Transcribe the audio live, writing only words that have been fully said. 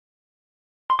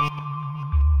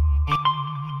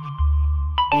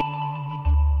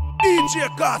DJ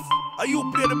Cos, are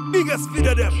you play the biggest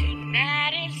video them?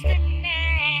 Tonight is the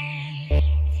night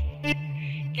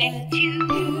that you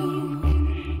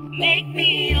make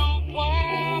me a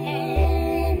woman.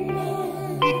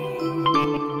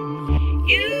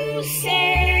 You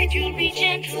said you'll be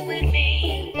gentle with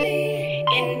me,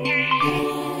 and I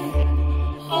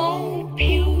hope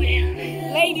you will.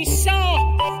 Ladies,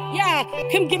 yeah,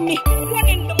 come give me 1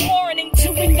 in the morning,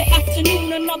 2 in the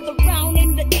afternoon, another round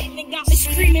in the evening. Got me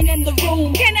screaming in the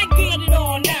room. Can I get it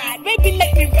all night? Baby,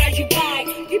 let me ride you by.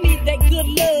 Give me that good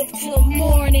love till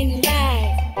morning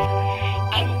light.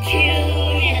 I'm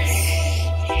curious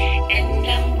and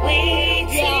I'm waiting.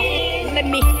 Yeah, let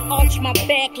me arch my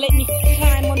back, let me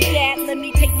climb on that, let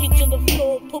me take you to the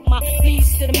floor, put my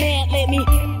knees to the mat, let me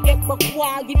get buck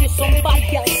wild, give you some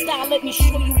body out style, let me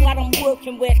show you what I'm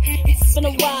working with. It's been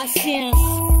a while since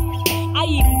I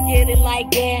even get it like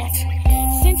that.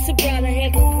 Since a brother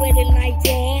ever wet it like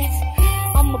that.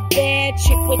 I'm a bad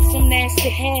chick with some nasty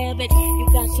habits. You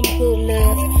got some good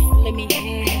love, let me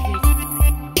have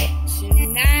it.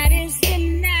 Tonight is the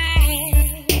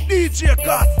night. DJ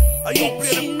Cos, are you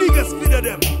play the biggest video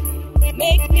them?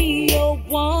 Make me your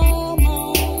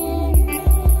woman.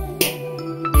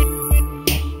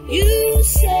 You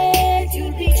said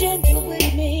you'd be gentle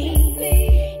with me,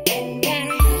 and I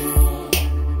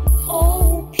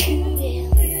hope you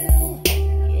will.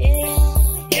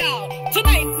 Yeah. Yo,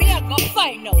 tonight we are gonna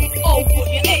find out how good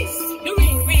you is. The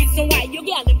real reason why you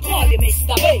got them call you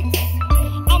Mr. Bates.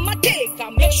 I'ma take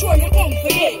and make sure you come for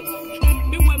it.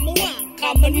 Me when me want,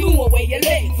 come and know where you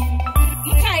live.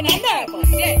 I'm kinda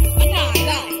nervous, yeah, I'm not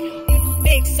lying.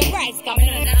 Big surprise coming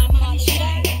on, I'm all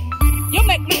shy. You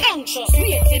make me anxious,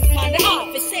 waiting for the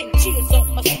office, send chills up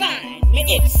my spine. Me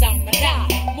hips and my die,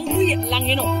 me wait long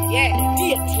enough, yeah.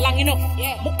 Date long enough,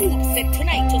 yeah. My boots said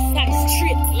tonight to stand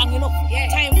straight long enough, yeah.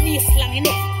 Time waste long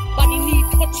enough, body need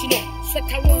touching up.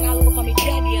 Sweat around all over me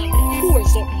daddy and the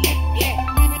pores up, yeah, yeah.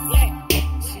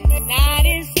 Tonight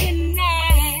is the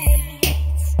night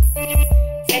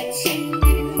that you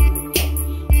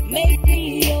make me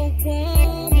your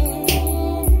woman.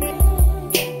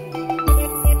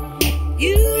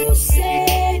 You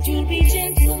said you'll be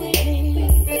gentle with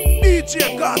me. DJ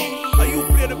Cos, are you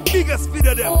play the biggest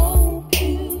video them?